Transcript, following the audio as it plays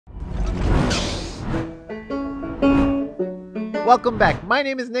Welcome back. My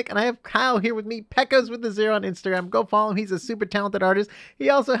name is Nick, and I have Kyle here with me. Pecos with the Zero on Instagram. Go follow him. He's a super talented artist. He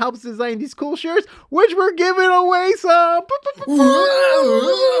also helps design these cool shirts, which we're giving away some.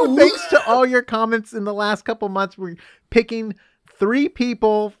 Thanks to all your comments in the last couple months. We're picking 3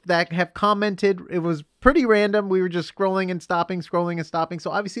 people that have commented. It was pretty random. We were just scrolling and stopping, scrolling and stopping. So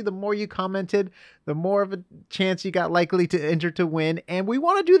obviously the more you commented, the more of a chance you got likely to enter to win. And we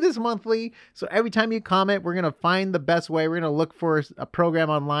want to do this monthly. So every time you comment, we're going to find the best way. We're going to look for a program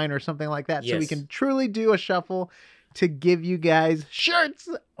online or something like that. Yes. So we can truly do a shuffle to give you guys shirts.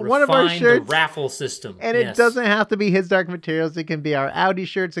 One of our shirts. The raffle system. And it doesn't have to be His Dark Materials. It can be our Audi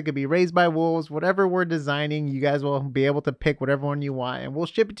shirts. It could be Raised by Wolves. Whatever we're designing, you guys will be able to pick whatever one you want. And we'll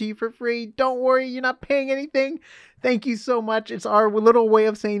ship it to you for free. Don't worry. You're not paying anything. Thank you so much. It's our little way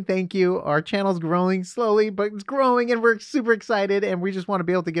of saying thank you. Our channel's growing slowly, but it's growing and we're super excited. And we just want to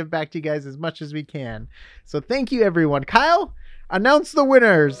be able to give back to you guys as much as we can. So thank you, everyone. Kyle, announce the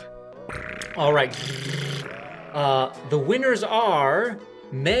winners. All right. The winners are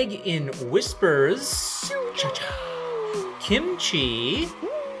Meg in Whispers, Kimchi,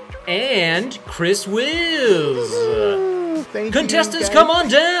 and Chris Wiz. Thank Contestants, you, come on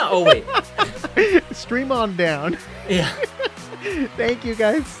down. Oh, wait. Stream on down. Yeah. Thank you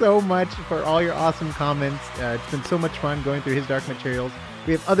guys so much for all your awesome comments. It's been so much fun going through His Dark Materials.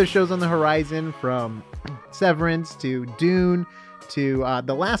 We have other shows on the horizon, from Severance to Dune to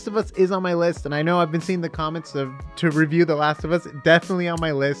The Last of Us is on my list, and I know I've been seeing the comments to review The Last of Us. Definitely on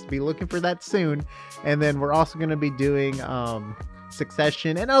my list. Be looking for that soon. And then we're also going to be doing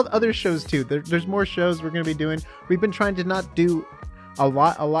Succession and other shows too. There's more shows we're going to be doing. We've been trying to not do a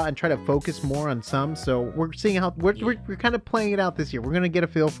lot and try to focus more on some. So we're seeing how we're kind of playing it out this year. We're going to get a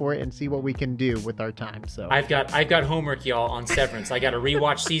feel for it and see what we can do with our time. So I've got homework, y'all, on Severance. I got to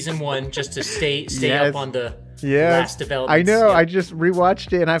rewatch season 1 just to stay up on the last developments. I know. Yep. I just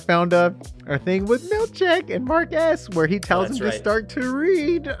rewatched it and I found a thing with Milchek and Mark S. where he tells him to start to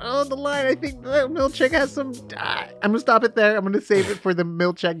read. Oh, the line. I think Milchek has some. I'm going to stop it there. I'm going to save it for the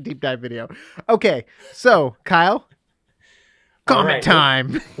Milchek deep dive video. Okay. So, Kyle. Comment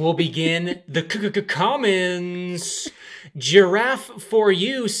time. We'll begin the comments. Giraffe for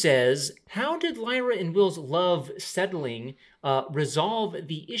You says, how did Lyra and Will's love settling resolve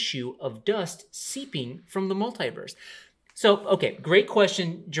the issue of dust seeping from the multiverse? So, okay, great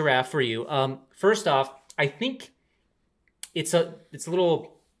question, Giraffe, for you. First off, I think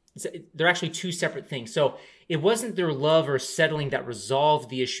they're actually 2 separate things. So it wasn't their love or settling that resolved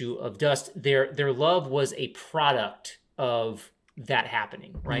the issue of dust. Their love was a product of that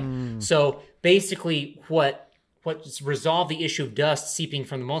happening, right? So basically what resolved the issue of dust seeping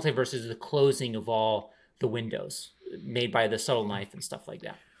from the multiverse is the closing of all the windows made by the subtle knife and stuff like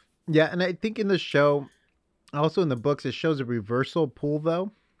that. Yeah, and I think in the show, also in the books, it shows a reversal pull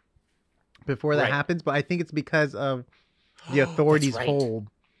though before that happens, but I think it's because of the authorities' hold.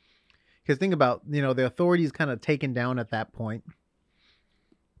 Because think about, the authorities kind of taken down at that point.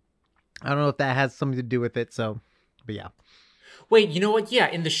 I don't know if that has something to do with it, but yeah. Wait, you know what? Yeah,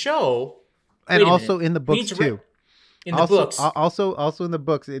 in the show, and also in the books too. In the books, also in the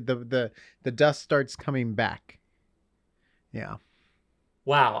books, the dust starts coming back. Yeah.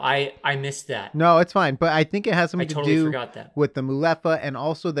 Wow, I missed that. No, it's fine, but I think it has something to do forgot that. with the Mulefa and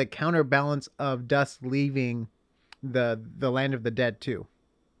also the counterbalance of dust leaving the land of the dead too.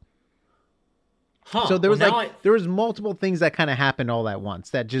 Huh. So there was there was multiple things that kind of happened all at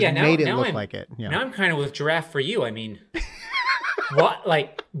once that just made it look like it. Yeah. Now I'm kind of with Giraffe for You. I mean, what?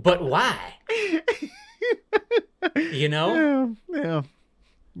 But why?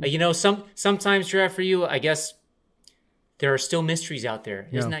 Yeah. Sometimes Giraffe for You, I guess there are still mysteries out there.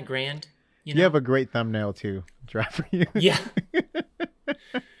 Isn't that grand? You have a great thumbnail too, Giraffe for You. Yeah.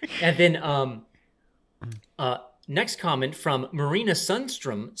 And then next comment from Marina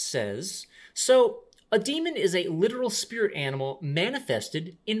Sundstrom says, so a demon is a literal spirit animal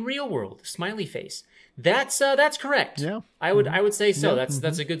manifested in real world. Smiley face. That's correct. Yeah. I would say so. Yeah.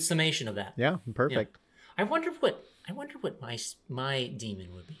 That's a good summation of that. Yeah, perfect. Yeah. I wonder what my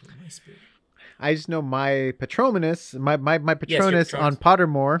demon would be, my spirit. I just know my Patronus, my Patronus on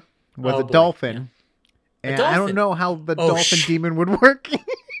Pottermore was a dolphin. Yeah. And I don't know how the dolphin demon would work.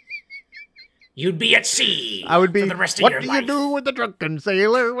 You'd be at sea. I would be. For the rest of your life. What do you do with the drunken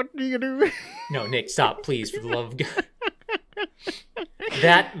sailor? What do you do? No, Nick, stop, please, for the love of God.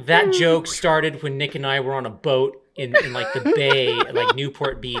 That joke started when Nick and I were on a boat in like the bay, like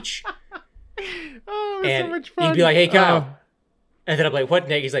Newport Beach. Oh, it was so much fun. He'd be like, "Hey, Kyle," and then I'm like, "What,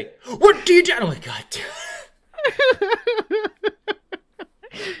 Nick?" He's like, "What do you do?" I'm like, "God."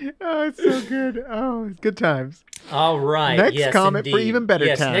 Oh, it's so good. Oh, it's good times. All right. Next yes, comment indeed. for even better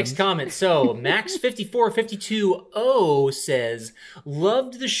yes, times. next comment. So Max54520 says,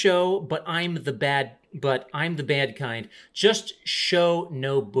 "Loved the show, but I'm the bad kind. Just show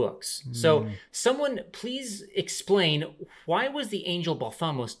no books." So someone please explain, why was the angel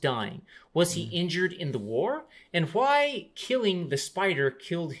Balthamos dying? Was he injured in the war? And why killing the spider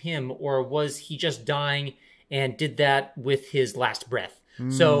killed him, or was he just dying and did that with his last breath?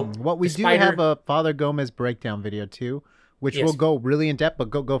 So what we the do spider, have a Father Gomez breakdown video too, which Yes. will go really in depth,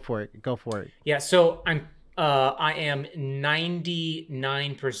 but go for it. Go for it. Yeah, so I am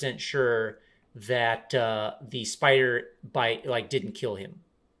 99% sure that the spider bite didn't kill him.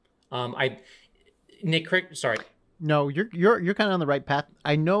 Sorry. No, you're kind of on the right path.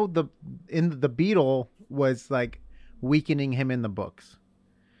 I know the beetle was like weakening him in the books,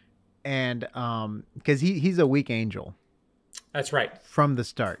 and because he's a weak angel. That's right. From the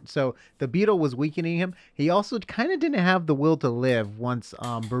start. So the beetle was weakening him. He also kind of didn't have the will to live once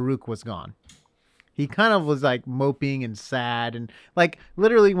Baruch was gone. He kind of was like moping and sad, and like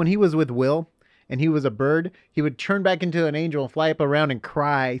literally when he was with Will and he was a bird, he would turn back into an angel and fly up around and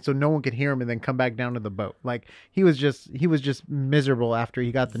cry so no one could hear him, and then come back down to the boat. Like he was just miserable after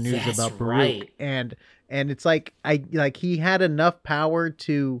he got the news That's about Baruch. right. And it's like he had enough power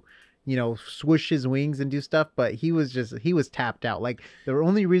to swoosh his wings and do stuff, but he was tapped out. Like the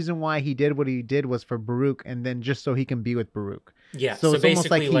only reason why he did what he did was for Baruch, and then just so he can be with Baruch. Yeah. So it's almost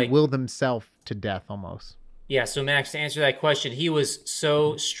like he willed himself to death almost. Yeah. So Max, to answer that question, he was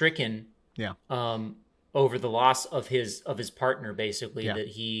so stricken. Yeah. Over the loss of his partner, basically, that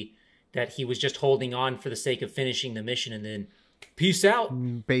he was just holding on for the sake of finishing the mission, and then peace out.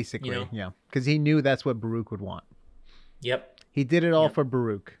 Basically, yeah, because he knew that's what Baruch would want. Yep. He did it all for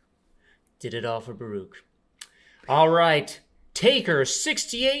Baruch. Did it all for Baruch. All right.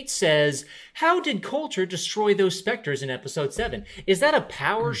 Taker68 says, "How did Coulter destroy those specters in episode 7? Is that a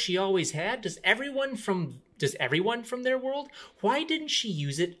power she always had? Does everyone from their world? Why didn't she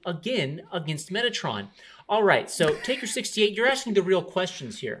use it again against Metatron?" All right. So Taker68, you're asking the real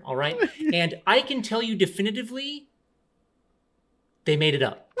questions here. All right. And I can tell you definitively, they made it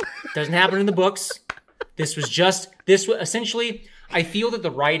up. Doesn't happen in the books. This was essentially, I feel that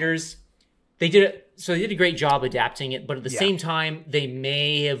the writers, they did a great job adapting it, but at the same time, they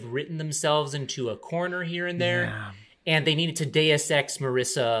may have written themselves into a corner here and there, and they needed to Deus Ex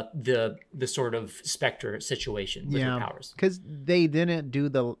Marissa the sort of Spectre situation with her powers. Because they didn't do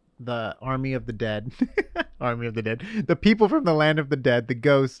the Army of the Dead, the people from the land of the dead, the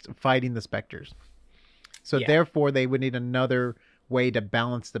ghosts fighting the specters. So therefore, they would need another way to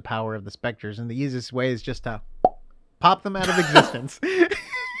balance the power of the specters, and the easiest way is just to pop them out of existence.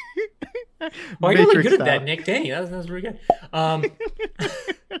 Well, you're really good at that, Nick. Dang, that was really good. I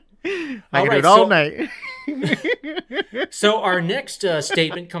can do it all night. So our next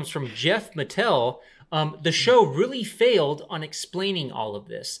statement comes from Jeff Mattel. The show really failed on explaining all of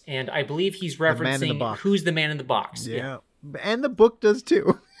this, and I believe he's referencing who's the man in the box. Yeah. And the book does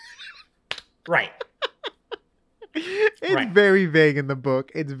too. Right. It's very vague in the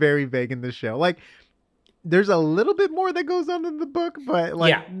book. It's very vague in the show. Like, there's a little bit more that goes on in the book, but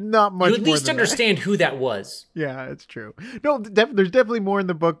not much more. You at least understand who that was. Yeah, it's true. No, there's definitely more in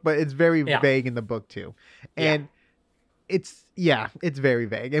the book, but it's very vague in the book too. And it's very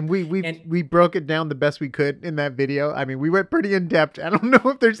vague. And we broke it down the best we could in that video. I mean, we went pretty in depth. I don't know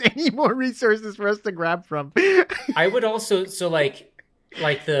if there's any more resources for us to grab from. I would also,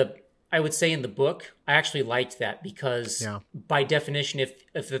 I would say in the book, I actually liked that because by definition,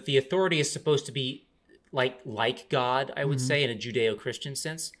 if the authority is supposed to be like God, I would say in a Judeo-Christian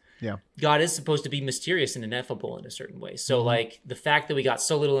sense, God is supposed to be mysterious and ineffable in a certain way. So the fact that we got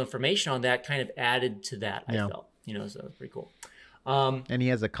so little information on that kind of added to that, I felt, so it was pretty cool. And he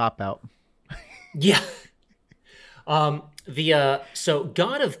has a cop-out. Yeah. So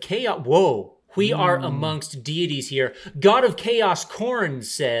God of Chaos, whoa. We are amongst deities here. God of Chaos Corn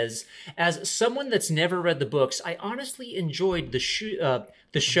says, "As someone that's never read the books, I honestly enjoyed the show,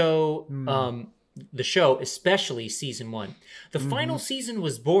 especially season 1. The final season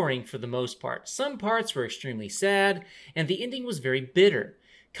was boring for the most part. Some parts were extremely sad, and the ending was very bitter.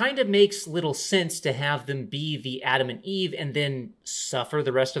 Kind of makes little sense to have them be the Adam and Eve and then suffer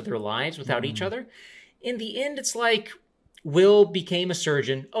the rest of their lives without each other. In the end, it's like Will became a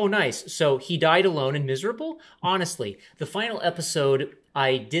surgeon. Oh, nice. So he died alone and miserable? Honestly, the final episode,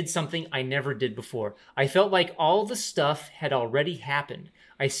 I did something I never did before. I felt like all the stuff had already happened.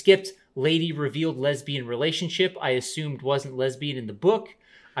 I skipped lady revealed lesbian relationship I assumed wasn't lesbian in the book.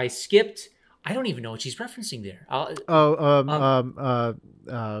 I skipped... I don't even know what she's referencing there.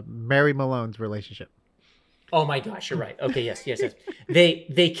 Mary Malone's relationship. Oh my gosh, you're right. Okay, yes.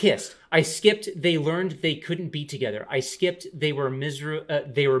 They kissed. I skipped. They learned they couldn't be together. I skipped. They were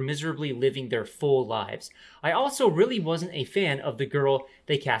miserably living their full lives. I also really wasn't a fan of the girl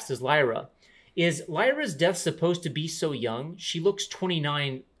they cast as Lyra. Is Lyra's death supposed to be so young? She looks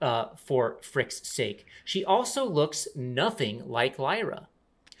 29 for frick's sake. She also looks nothing like Lyra.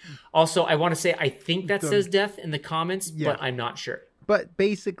 Also, I want to say I think that says death in the comments, but I'm not sure. But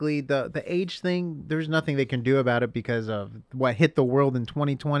basically, the age thing, there's nothing they can do about it because of what hit the world in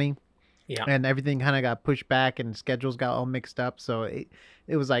 2020. Yeah. And everything kind of got pushed back and schedules got all mixed up. So it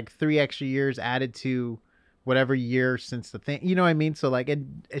was like 3 extra years added to whatever year since the thing. You know what I mean? So like,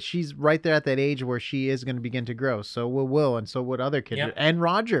 and she's right there at that age where she is going to begin to grow. So will Will, and so would other kids. Yep. And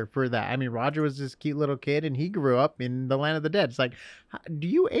Roger for that. I mean, Roger was this cute little kid and he grew up in the Land of the Dead. It's like, do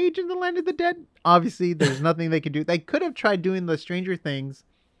you age in the Land of the Dead? Obviously, there's nothing they could do. They could have tried doing the Stranger Things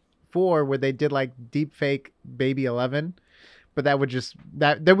 4 where they did like deep fake Baby 11. But that would just,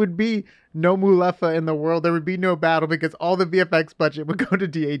 that there would be no Mulefa in the world. There would be no battle because all the VFX budget would go to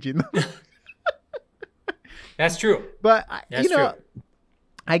de-aging them. That's true. But, That's true.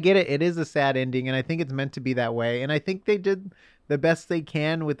 I get it. It is a sad ending, and I think it's meant to be that way. And I think they did the best they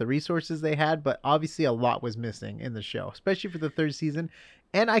can with the resources they had, but obviously a lot was missing in the show, especially for the 3rd season.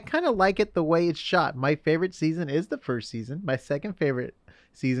 And I kind of like it the way it's shot. My favorite season is the 1st season. My second favorite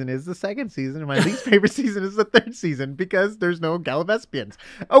season is the 2nd season. And my least favorite season is the 3rd season because there's no Gallivespians.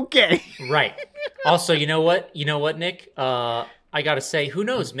 Okay. Right. Also, you know what? You know what, Nick? I gotta say, who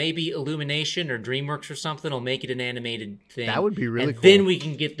knows? Maybe Illumination or DreamWorks or something will make it an animated thing. That would be really cool. Then we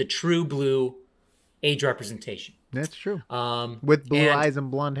can get the true blue age representation. That's true. With blue eyes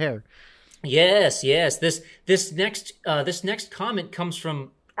and blonde hair. Yes. This next comment comes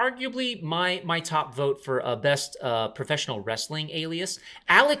from arguably my top vote for best professional wrestling alias.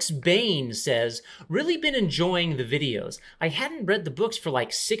 Alex Bain says, really been enjoying the videos. I hadn't read the books for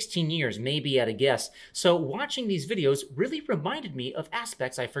like 16 years, maybe at a guess. So watching these videos really reminded me of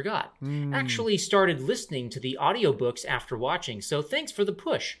aspects I forgot. Actually started listening to the audiobooks after watching. So thanks for the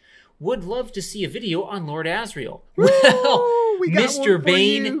push. Would love to see a video on Lord Asriel. Well, we got Mr.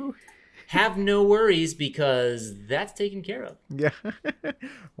 Bain, have no worries because that's taken care of. Yeah.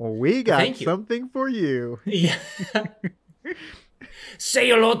 Well, we got something for you. Yeah. Say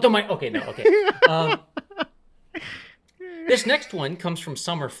hello to my... Okay, no, okay. This next one comes from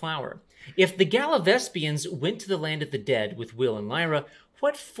Summer Flower. If the Gallivespians went to the Land of the Dead with Will and Lyra,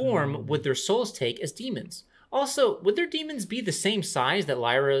 what form would their souls take as demons? Also, would their demons be the same size that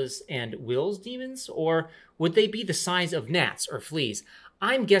Lyra's and Will's demons? Or would they be the size of gnats or fleas?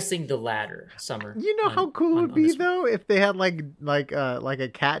 I'm guessing the latter, Summer. You know how cool it would be though if they had like a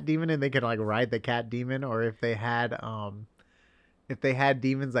cat demon and they could like ride the cat demon, or if they had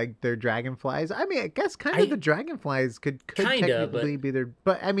demons like their dragonflies. I mean, I guess the dragonflies could technically be their,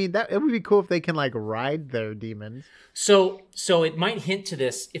 but I mean that it would be cool if they can like ride their demons. So it might hint to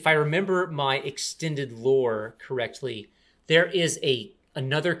this. If I remember my extended lore correctly, there is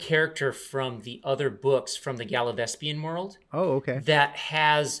another character from the other books from the Gallivespian world. Oh, okay. That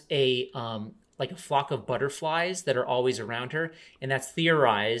has a like a flock of butterflies that are always around her, and that's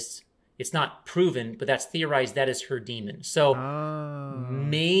theorized. It's not proven, but that's theorized that is her demon. So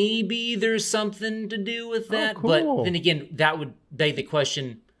maybe there's something to do with that. Cool. But then again, that would beg the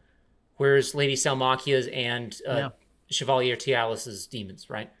question: where's Lady Salmachia's and Chevalier Tialis's demons,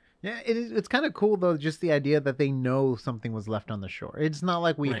 right? Yeah, it's kind of cool, though, just the idea that they know something was left on the shore. It's not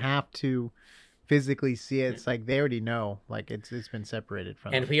like we have to physically see it. It's like they already know, like it's been separated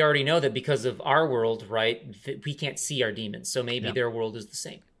from them. And we already know that because of our world, right, we can't see our demons. So maybe their world is the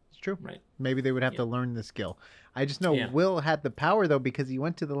same. It's true. Right. Maybe they would have to learn the skill. I just know Will had the power, though, because he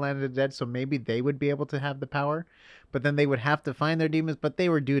went to the Land of the Dead, so maybe they would be able to have the power. But then they would have to find their demons, but they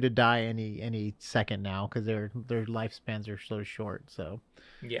were due to die any second now because their lifespans are so short. So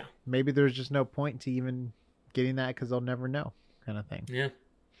yeah, maybe there's just no point to even getting that because they'll never know, kind of thing. Yeah.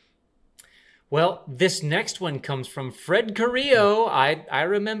 Well, this next one comes from Fred Carrillo. I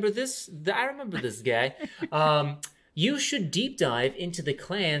remember this. I remember this guy. You should deep dive into the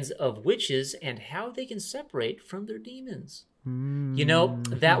clans of witches and how they can separate from their demons. You know,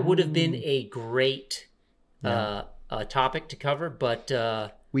 that would have been a great topic to cover,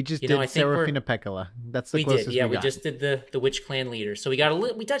 but we just did Serafina Pekkala. That's the closest we got. We just did the witch clan leader. So we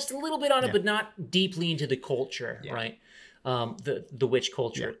touched a little bit on it, but not deeply into the culture, right? The witch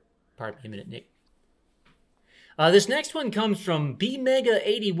culture. Yeah. Pardon me a minute, Nick. This next one comes from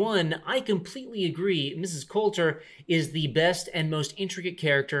BMega81. I completely agree. Mrs. Coulter is the best and most intricate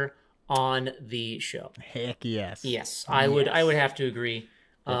character on the show. Heck yes. Yes, I would have to agree.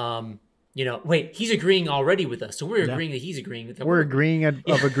 wait, he's agreeing already with us, so we're Yeah. agreeing that he's agreeing with us. We're agreeing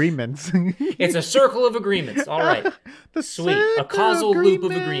of agreements. It's a circle of agreements. All right. The Sweet. A circle causal loop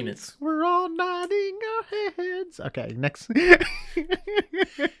of agreements. We're all nodding our heads. Okay, next.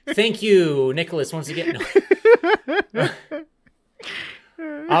 Thank you, Nicholas, once again. No.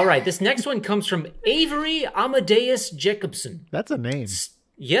 All right. This next one comes from Avery Amadeus Jacobson. That's a name.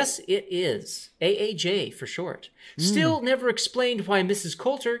 Yes, it is. AAJ for short. Still never explained why Mrs.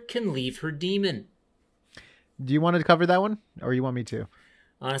 Coulter can leave her demon. Do you want to cover that one, or you want me to?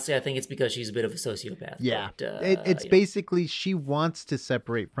 Honestly, I think it's because she's a bit of a sociopath. Yeah. But, it's basically she wants to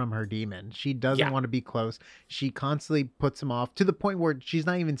separate from her demon. She doesn't want to be close. She constantly puts him off to the point where she's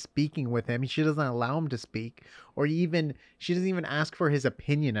not even speaking with him. She doesn't allow him to speak, or she doesn't even ask for his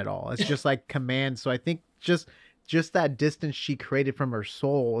opinion at all. It's just like command. So I think just that distance she created from her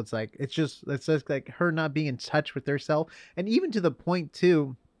soul, it's just like her not being in touch with herself. And even to the point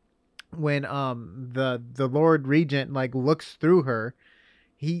too, when the Lord Regent like looks through her,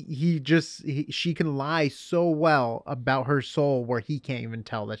 she can lie so well about her soul where he can't even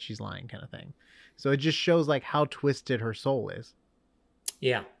tell that she's lying, kind of thing. So it just shows like how twisted her soul is.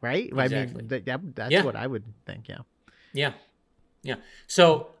 Yeah. Right? Exactly. I mean, that's what I would think. Yeah. Yeah.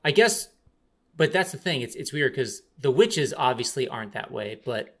 So I guess, but that's the thing. It's weird because the witches obviously aren't that way,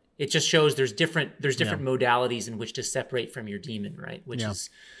 but it just shows there's different modalities in which to separate from your demon, right? Which is,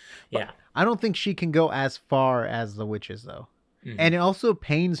 but I don't think she can go as far as the witches though. Mm-hmm. And it also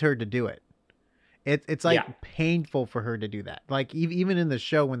pains her to do it. It's like painful for her to do that. Like even in the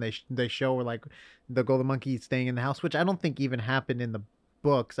show when they show her like the golden monkey staying in the house, which I don't think even happened in the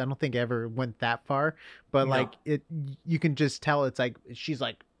books. I don't think it ever went that far. But like you can just tell it's like she's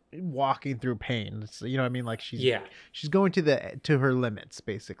like walking through pain. It's, you know what I mean? Like she's going to her limits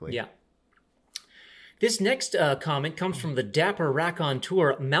basically. Yeah. This next comment comes from the dapper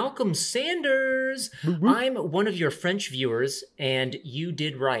raconteur, Malcolm Sanders. I'm one of your French viewers, and you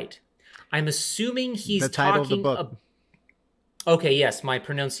did right. I'm assuming he's the title talking... of the book. Okay, yes, my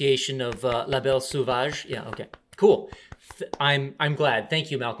pronunciation of La Belle Sauvage. Yeah, okay, cool. I'm glad.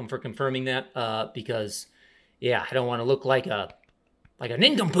 Thank you, Malcolm, for confirming that, because, I don't want to look like a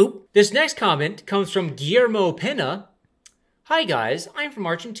nincompoop. This next comment comes from Guillermo Pena. Hi guys, I'm from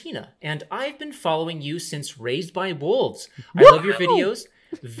Argentina, and I've been following you since Raised by Wolves. I love your videos.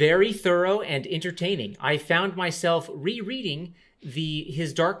 Very thorough and entertaining. I found myself rereading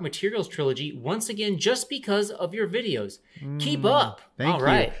his Dark Materials trilogy once again just because of your videos. Keep up. Thank you.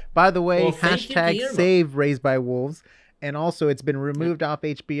 Right. By the way, # save Raised by Wolves. And also, it's been removed off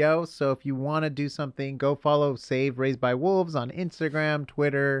HBO. So if you want to do something, go follow Save Raised by Wolves on Instagram,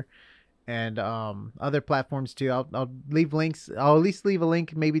 Twitter, and other platforms too. I'll leave links. I'll at least leave a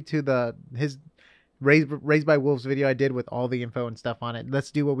link maybe to his Raised by Wolves video I did with all the info and stuff on it.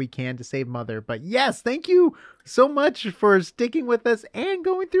 Let's do what we can to save Mother. But yes, thank you so much for sticking with us and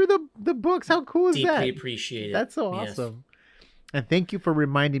going through the books. How cool is that? Deeply appreciate it. That's so awesome. And thank you for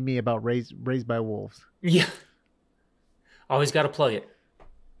reminding me about Raised by Wolves. Yeah. Always got to plug it.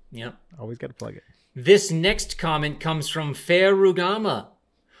 Yep. Always got to plug it. This next comment comes from Ferrugama.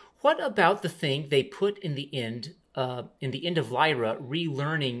 What about the thing they put in the end of Lyra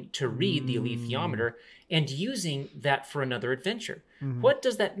relearning to read the alethiometer and using that for another adventure? Mm-hmm. What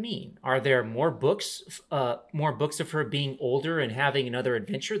does that mean? Are there more books of her being older and having another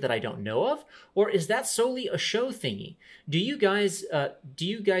adventure that I don't know of? Or is that solely a show thingy? Do you guys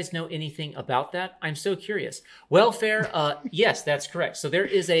know anything about that? I'm so curious. Well, Fair, yes, that's correct. So there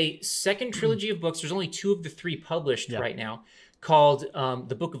is a second trilogy of books. There's only 2 of the 3 published right now, called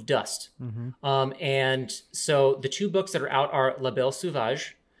The Book of Dust. Mm-hmm. And so the 2 books that are out are La Belle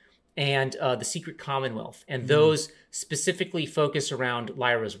Sauvage and The Secret Commonwealth. And those specifically focus around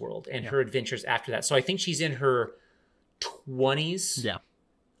Lyra's world and her adventures after that. So I think she's in her 20s. Yeah.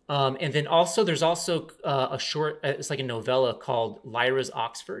 And then also there's also a short, it's like a novella called Lyra's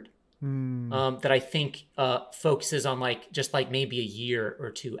Oxford. That I think focuses on just maybe a year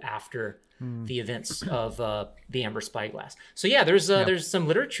or 2 after the events of the Amber Spyglass. So there's some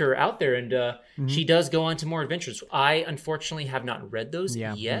literature out there, and she does go on to more adventures. I unfortunately have not read those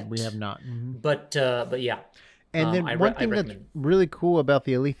yet. We have not. But yeah. And then one thing that's really cool about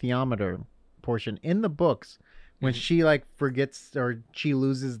the alethiometer portion in the books, when she forgets or she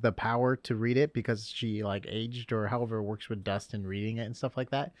loses the power to read it because she aged or however it works with dust and reading it and stuff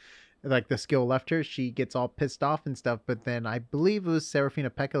like that. Like the skill left her, she gets all pissed off and stuff. But then I believe it was Serafina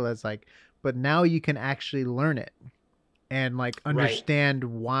Pecola's but now you can actually learn it. and like understand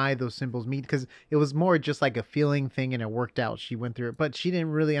why those symbols mean, because it was more just like a feeling thing and it worked out. She went through it, but she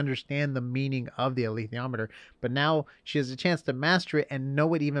didn't really understand the meaning of the alethiometer. But now she has a chance to master it and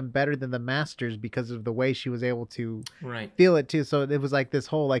know it even better than the masters because of the way she was able to feel it too. So it was like this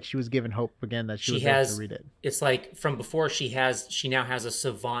whole, like she was given hope again that she was able to read it. It's like from before she now has a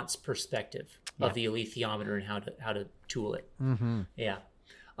savant's perspective of the alethiometer and how to tool it. Yeah.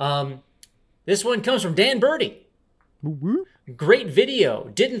 This one comes from Dan Birdie. Great video.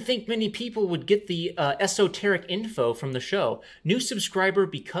 Didn't think many people would get the esoteric info from the show. New subscriber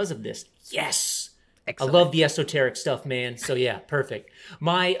because of this. Yes. Excellent. I love the esoteric stuff, man. So yeah, perfect.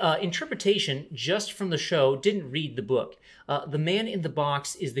 My interpretation just from the show, didn't read the book. The man in the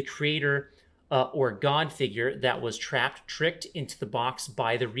box is the creator or God figure that was tricked into the box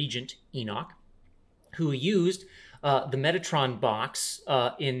by the regent, Enoch, who used the Metatron box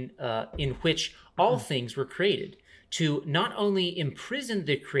in which all things were created, to not only imprison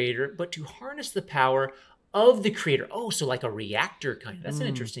the creator, but to harness the power of the creator. Oh, so like a reactor kind of. That's an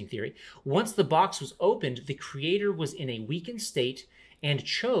interesting theory. Once the box was opened, the creator was in a weakened state and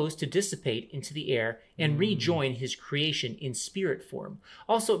chose to dissipate into the air and rejoin his creation in spirit form.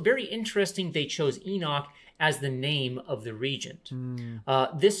 Also, very interesting, they chose Enoch as the name of the regent.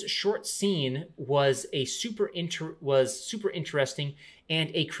 This short scene was super interesting and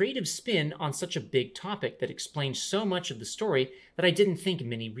a creative spin on such a big topic that explained so much of the story that I didn't think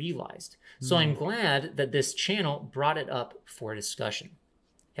many realized. So I'm glad that this channel brought it up for discussion.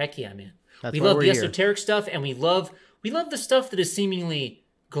 Heck yeah, man. We love the esoteric stuff, and we love the stuff that is seemingly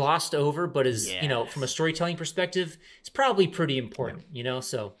glossed over, but is, from a storytelling perspective, it's probably pretty important,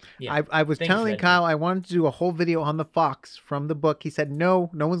 so yeah. I was telling Kyle I wanted to do a whole video on the fox from the book. He said, no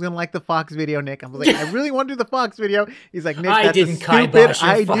one's going to like the fox video, Nick. I was like, I really want to do the fox video. He's like, Nick, that's a stupid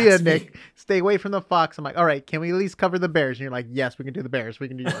idea, Nick. Stay away from the fox. I'm like, all right, can we at least cover the bears? And you're like, yes, we can do the bears. We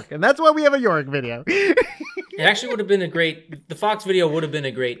can do York. And that's why we have a York video. It actually would have been the fox video would have been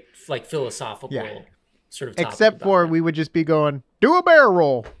a great, like, philosophical sort of topic. Except for we would just be going, do a bear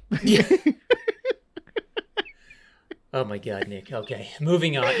roll. Yeah. Oh my God, Nick. Okay,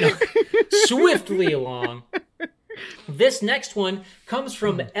 moving on. No. Swiftly along. This next one comes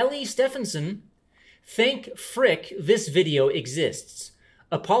from Ellie Stephenson. Thank frick this video exists.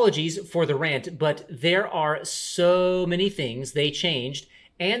 Apologies for the rant, but there are so many things they changed,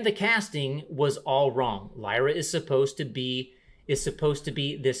 and the casting was all wrong. Lyra is supposed to be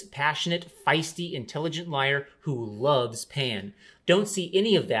this passionate, feisty, intelligent liar who loves Pan. Don't see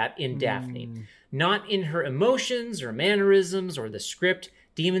any of that in Daphne. Not in her emotions or mannerisms or the script.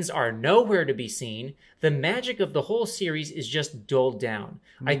 Demons are nowhere to be seen. The magic of the whole series is just dulled down.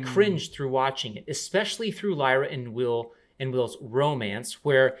 I cringed through watching it, especially through Lyra and Will's romance,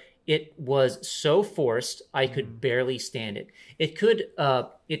 where it was so forced I could barely stand it. It could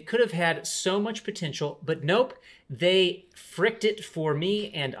have had so much potential, but nope. They fricked it for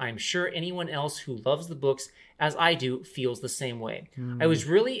me, and I'm sure anyone else who loves the books as I do feels the same way. I was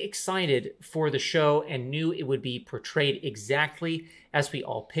really excited for the show and knew it would be portrayed exactly as we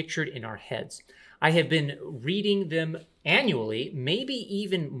all pictured in our heads. I have been reading them annually, maybe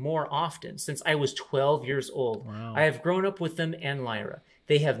even more often, since I was 12 years old. Wow. I have grown up with them and Lyra.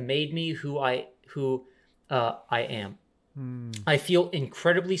 They have made me who I am. I feel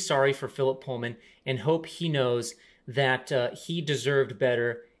incredibly sorry for Philip Pullman and hope he knows that he deserved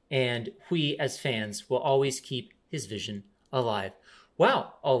better, and we as fans will always keep his vision alive.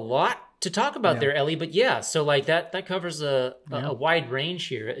 Wow, a lot to talk about there, Ellie, but so like that covers a wide range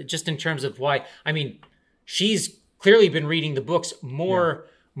here, just in terms of why. I mean, she's clearly been reading the books more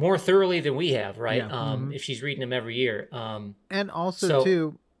thoroughly than we have, right? If she's reading them every year. And also,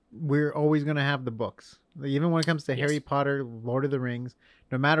 too, we're always going to have the books. Even when it comes to Harry Potter, Lord of the Rings,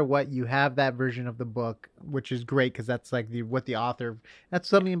 no matter what, you have that version of the book, which is great because that's like what the author. That's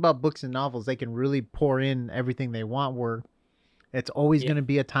something about books and novels. They can really pour in everything they want. Where it's always going to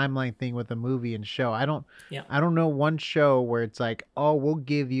be a timeline thing with a movie and show. I don't know one show where it's like, oh, we'll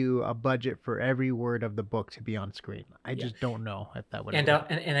give you a budget for every word of the book to be on screen. I just don't know if that would. And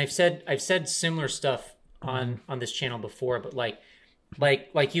I've said similar stuff on this channel before, but like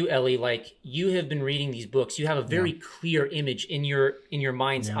you, Ellie, like you have been reading these books. You have a very clear image in your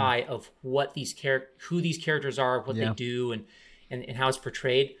mind's eye of what who these characters are, what they do, and how it's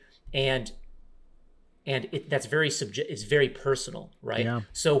portrayed. And that's very it's very personal, right? Yeah.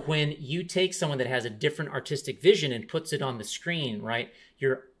 So when you take someone that has a different artistic vision and puts it on the screen, right?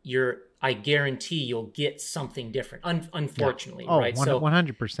 I guarantee you'll get something different. Unfortunately, yeah. Oh, right?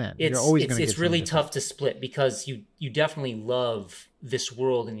 100%. You're always going to get it's really something tough to split because you definitely love this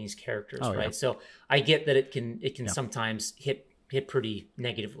world and these characters, right? Yeah. So I get that it can sometimes hit pretty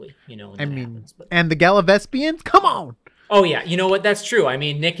negatively, when that happens. But. And the Gallivespians, come on. Oh yeah, you know what? That's true. I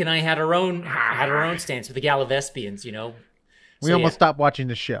mean, Nick and I had our own stance with the Gallivespians. We almost stopped watching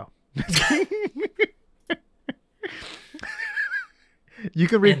the show. You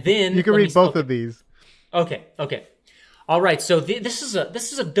can read. You can read both of these. Okay. All right. So this is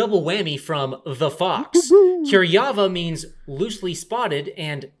a double whammy from the Fox. Kiryava means loosely spotted,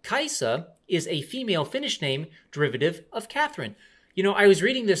 and Kaisa is a female Finnish name derivative of Catherine. I was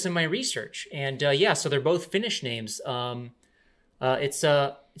reading this in my research, and so they're both Finnish names.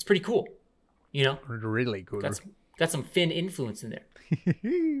 It's pretty cool. Really cool. Got some Finn influence in there.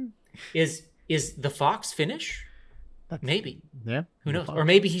 Is the Fox Finnish? Maybe. Yeah. Who knows? Or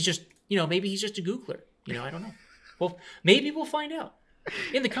maybe he's just a Googler. I don't know. Well, maybe we'll find out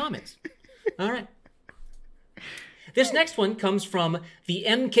in the comments. All right. This next one comes from the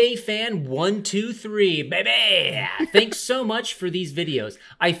MK Fan 123. Baby! Thanks so much for these videos.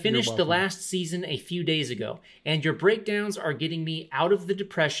 I finished the last season a few days ago, and your breakdowns are getting me out of the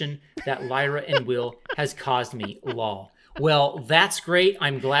depression that Lyra and Will has caused me. Lol. Well, that's great.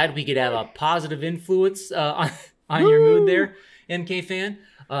 I'm glad we could have a positive influence on your mood there, MK Fan.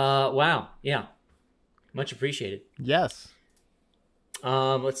 Wow. Yeah. Much appreciated. Yes.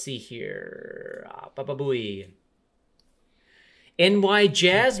 Let's see here. Booey. NY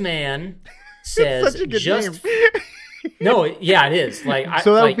Jazzman says such a good just name. No, yeah, it is.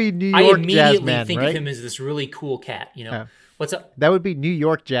 So that would be New York I immediately Jazzman, think right? of him as this really cool cat. Yeah. What's up? That would be New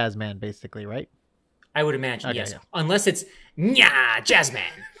York Jazzman, basically, right? I would imagine, Okay, yes. yeah. Unless it's Jazzman.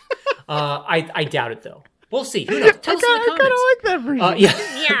 I doubt it though. We'll see. Who knows? Tell us in the comments. I kind of like that version.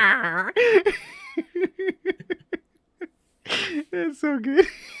 Yeah. That's so good.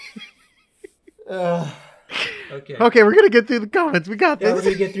 Okay. Okay, we're gonna get through the comments. We got this. Yeah, we're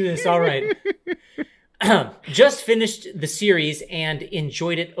gonna get through this. All right. Just finished the series and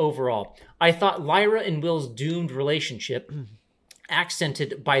enjoyed it overall. I thought Lyra and Will's doomed relationship,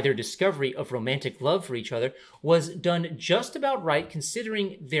 accented by their discovery of romantic love for each other, was done just about right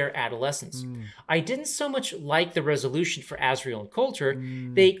considering their adolescence. I didn't so much like the resolution for Asriel and Coulter.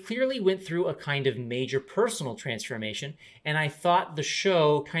 They clearly went through a kind of major personal transformation, and I thought the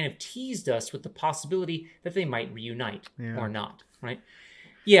show kind of teased us with the possibility that they might reunite or not, right?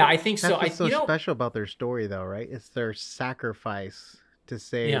 Yeah, I think so. That's what's so special about their story, though, right? It's their sacrifice to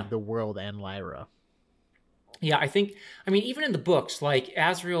save the world and Lyra. Yeah, even in the books, like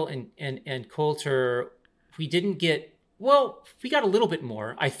Asriel and Coulter, we didn't get, we got a little bit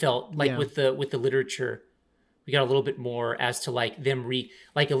more, I felt, with the literature. We got a little bit more as to them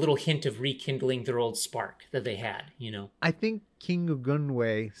a little hint of rekindling their old spark that they had, I think King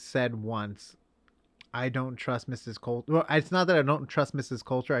Gunway said once, I don't trust Mrs. Coulter. Well, it's not that I don't trust Mrs.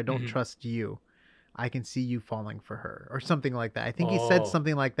 Coulter. I don't trust you. I can see you falling for her or something like that. I think he said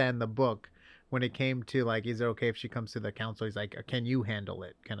something like that in the book. When it came to is it okay if she comes to the council? He's like, can you handle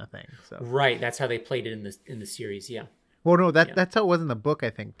it, kind of thing. So right, that's how they played it in the series. Yeah. Well, no, that's how it was in the book,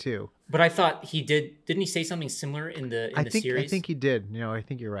 I think too. But I thought he did. Didn't he say something similar in the series? I think he did. I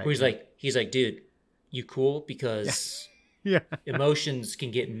think you're right. Where he's like, dude, you cool because emotions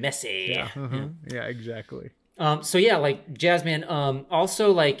can get messy. Yeah. Yeah, exactly. So yeah, Jazzman.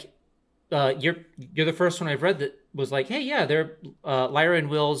 Also, you're the first one I've read that was hey, yeah, they're Lyra and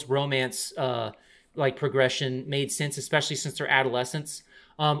Will's romance progression made sense, especially since they're adolescents.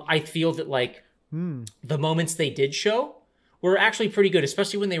 I feel that the moments they did show were actually pretty good,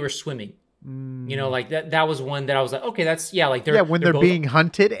 especially when they were swimming. That was one that I was like, okay, that's they're when they're both being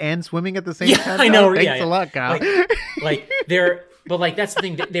hunted and swimming at the same time. I know. Thanks a lot, Kyle. But that's the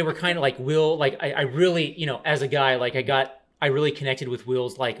thing. They were kind of Will. I really, as a guy, I really connected with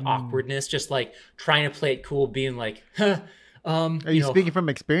Will's awkwardness, just trying to play it cool, being Are you speaking from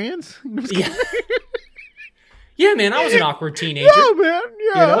experience? Yeah. Yeah, man, I was an awkward teenager. Yeah, man.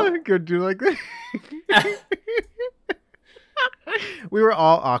 Yeah, could do like that. We were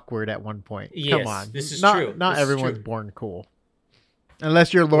all awkward at one point. Yes, Come on. this is not, true. Not this everyone's born cool.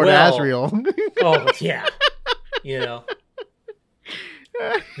 Unless you're Lord Asriel. Oh, yeah.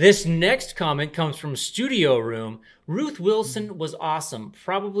 This next comment comes from Studio Room. Ruth Wilson was awesome.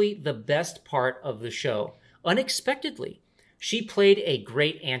 Probably the best part of the show. Unexpectedly, she played a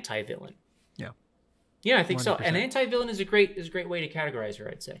great anti-villain. Yeah. Yeah, I think 100%. So. An anti-villain is a great way to categorize her,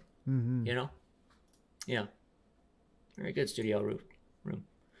 I'd say. Yeah. Very good, Studio Room.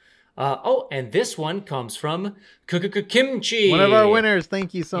 Oh, and this one comes from Kimchi. One of our winners.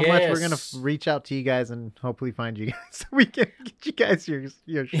 Thank you so much. We're going to Yes. reach out to you guys and hopefully find you guys so we can get you guys your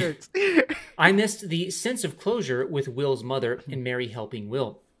shirts. I missed the sense of closure with Will's mother and Mary helping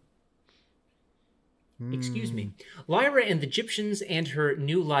Will. Excuse me. Lyra and the Egyptians and her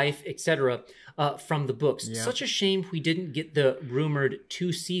new life, etc. From the books. Yeah. Such a shame we didn't get the rumored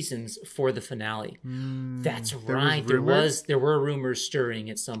 2 seasons for the finale. That's right. There were rumors stirring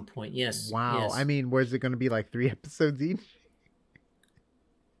at some point. Yes. Wow. Yes. I mean, where's it going to be like 3 episodes each?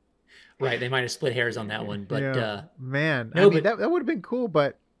 Right. They might have split hairs on that one, but yeah. Man, no, I mean, that would have been cool,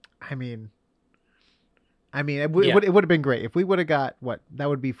 but I mean, it would have been great if we would have got that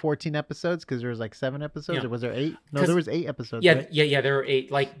would be 14 episodes because there was like 7 episodes, or was there 8? No, there was 8 episodes. Yeah, right? yeah, there were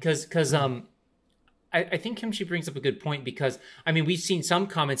 8. Like, because I think Kimchi brings up a good point because I mean we've seen some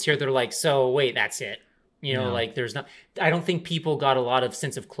comments here that are like, so wait, that's it. You know, like there's not. I don't think people got a lot of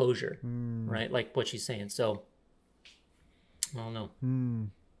sense of closure, right? Like what she's saying. So, I don't know.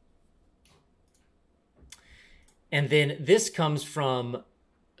 And then this comes from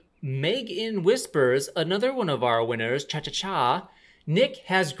Meg in Whispers, another one of our winners, Cha-Cha-Cha. Nick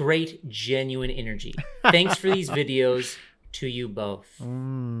has great, genuine energy. Thanks for these videos to you both. You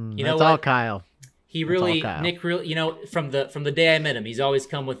know that's what? all Kyle. He really, Nick really, you know, from the day I met him, he's always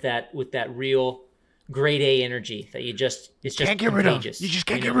come with that real grade A energy that it's just Can't get rid of. contagious. You just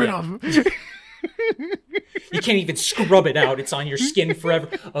can't get rid of. You can't even scrub it out. It's on your skin forever.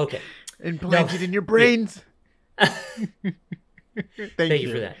 Okay. Implanted in your brains. Thank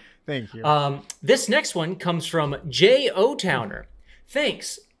you for that. Thank you. This next one comes from J.O. Towner.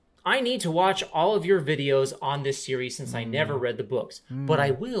 Thanks. I need to watch all of your videos on this series since I never read the books, but I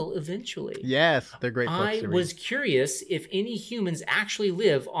will eventually. Yes, they're great books. I was curious if any humans actually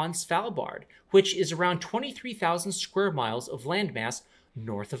live on Svalbard, which is around 23,000 square miles of landmass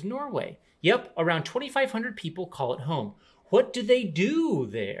north of Norway. Yep, around 2,500 people call it home. What do they do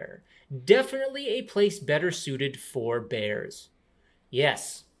there? Definitely a place better suited for bears.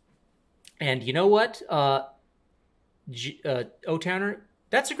 Yes. And you know what, O-Towner?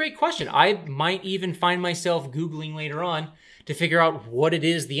 That's a great question. I might even find myself Googling later on to figure out what it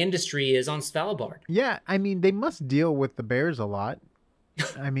is the industry is on Svalbard. Yeah, I mean, they must deal with the bears a lot.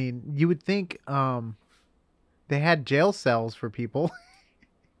 I mean, you would think they had jail cells for people.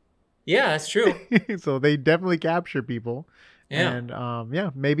 Yeah, that's true. So they definitely capture people. Yeah.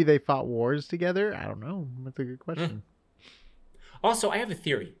 And maybe they fought wars together. I don't know. That's a good question. Also, I have a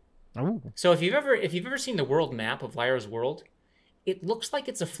theory. Oh. So if you've ever seen the world map of Lyra's world, it looks like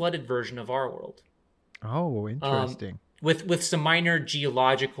it's a flooded version of our world. Oh, interesting. With some minor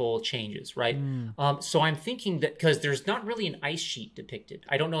geological changes, right? So I'm thinking that because there's not really an ice sheet depicted.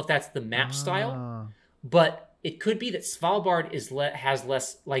 I don't know if that's the map style, but it could be that Svalbard has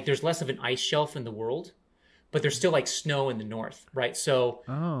less, like there's less of an ice shelf in the world, but there's still like snow in the north, right? So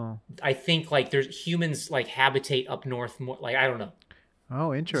I think like there's humans like habitate up north more. Like I don't know.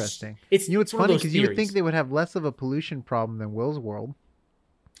 Oh, interesting. It's it's funny because you would think they would have less of a pollution problem than Will's world.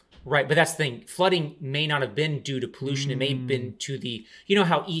 Right, but that's the thing. Flooding may not have been due to pollution. It may have been to the, you know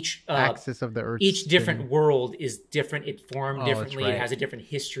how each axis of the Earth, each different world is different. It formed differently. Right. It has a different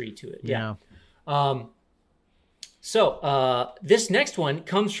history to it. Yeah. So this next one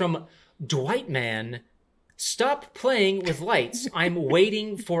comes from Dwight Man. Stop playing with lights. I'm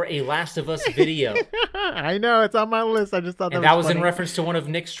waiting for a Last of Us video. I know, it's on my list. I just thought that was funny. in reference to one of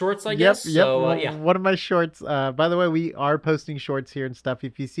Nick's shorts, I guess. Yep. So, one of my shorts. By the way, we are posting shorts here and stuff.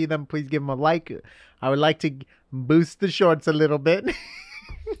 If you see them, please give them a like. I would like to boost the shorts a little bit.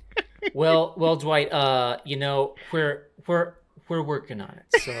 well, Dwight. You know we're working on it.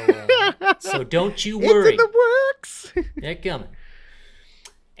 So don't you worry. It's in the works. They're coming.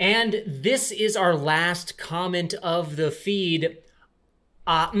 And this is our last comment of the feed.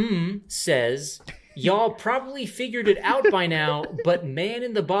 Says, y'all probably figured it out by now, but Man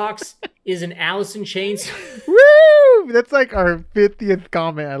in the Box is an Alice in Chains. Woo! That's like our 50th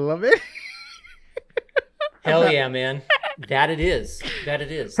comment. I love it. Hell yeah, man. That it is. That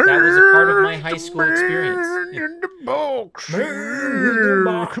was a part of my high school experience. Man in the box. Man in the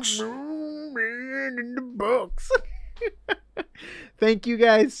box. Man in the box. Thank you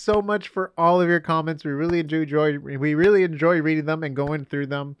guys so much for all of your comments. We really enjoy reading them and going through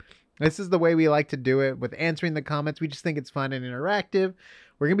them. This is the way we like to do it with answering the comments. We just think it's fun and interactive.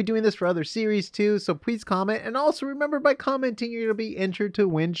 We're going to be doing this for other series too, so please comment. And also remember, by commenting, you're going to be entered to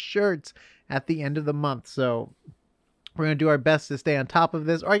win shirts at the end of the month. So we're going to do our best to stay on top of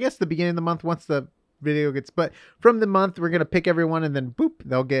this, or I guess the beginning of the month once the video gets, but from the month we're gonna pick everyone, and then boop,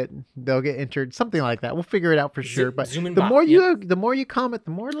 they'll get entered, something like that. We'll figure it out for sure. But the more you comment,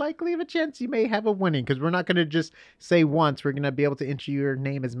 the more likely of a chance you may have a winning, because we're not gonna just say once. We're gonna be able to enter your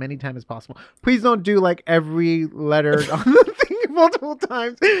name as many times as possible. Please don't do like every letter on the thing multiple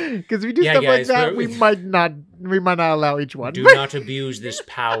times, because if we do stuff like that, we might not allow each one. Do not abuse this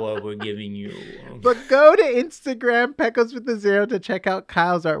power we're giving you. But go to Instagram, Pecos with the Zero, to check out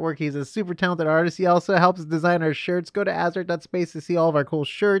Kyle's artwork. He's a super talented artist. He also helps design our shirts. Go to AsArt.space to see all of our cool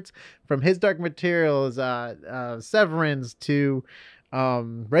shirts, from his dark materials, Severance, to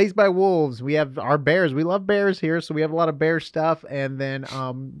Raised by Wolves. We have our bears. We love bears here, so we have a lot of bear stuff. And then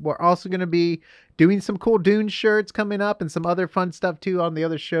we're also going to be doing some cool Dune shirts coming up, and some other fun stuff too on the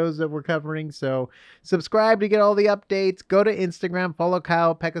other shows that we're covering. So subscribe to get all the updates. Go to Instagram, follow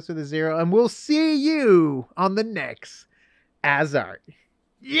Kyle, Pecos with a Zero, and we'll see you on the next AsArt.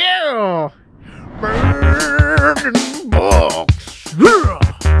 Yeah! Burning Box.